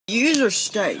User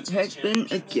state has been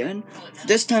again,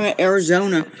 this time at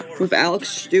Arizona, with Alex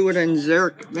Stewart and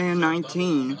Zerk Van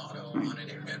 19,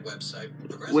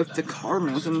 with the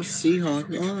Cardinals and the Seahawks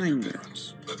line.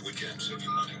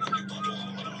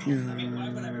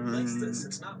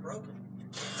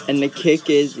 And the kick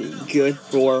is good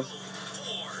for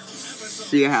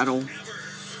Seattle.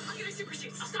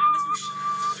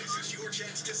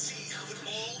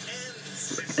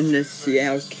 And the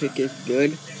Seattle's kick is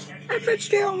good. And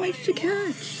Fitzgerald makes the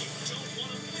catch.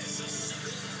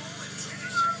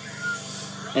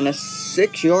 And a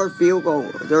 6-yard field goal,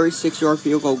 36-yard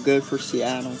field goal, good for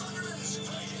Seattle.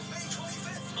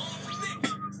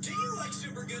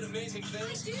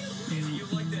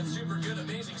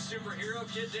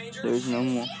 There's no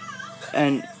more.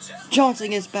 And Johnson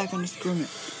gets back on the scrimmage.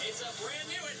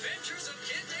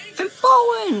 And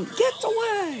Bowen gets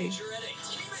away.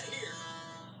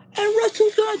 And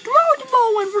Russell's gonna throw the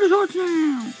Bowen for the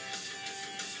touchdown.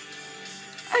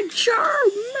 And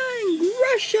Jermaine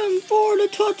Gresham for the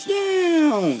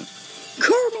touchdown.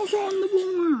 Cardinals on the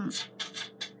board.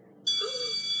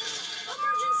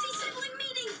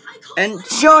 And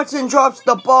Johnson drops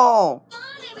the ball.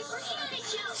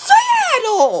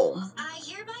 Seattle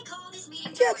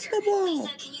gets the ball.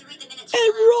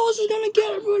 And Ross is going to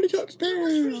get it for the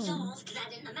touchdown.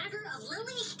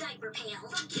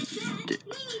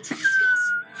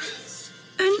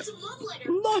 And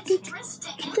Lockett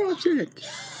drops it.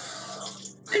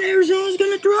 And Arizona's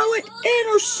going to throw it.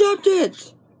 Intercepted.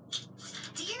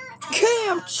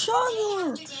 Cam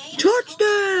Chandler.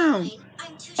 Touchdown.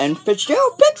 And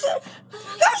Fitzgerald picks it.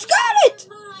 Who's got it?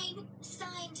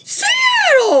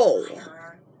 Seattle.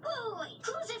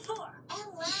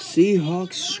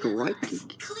 Seahawks striking.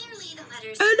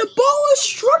 And the ball is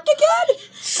struck again.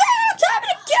 Seattle's having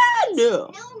it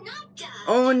again.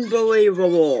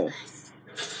 Unbelievable.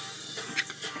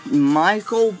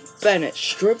 Michael Bennett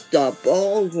stripped the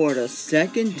ball for the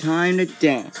second time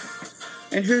today.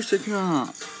 And here's the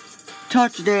count.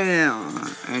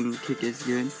 Touchdown. And kick is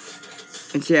good.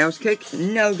 And Seattle's kick,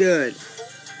 no good.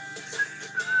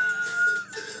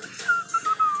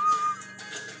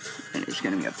 And it's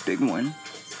going to be a big one.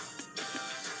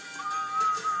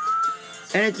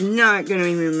 And it's not going to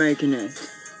even making it.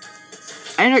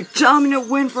 And a dominant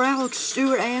win for Alex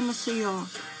Stewart and the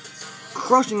Seahawks.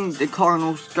 Crushing the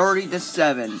Cardinals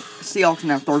 30-7. Seahawks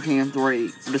now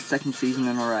 13-3 for the second season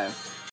in a row.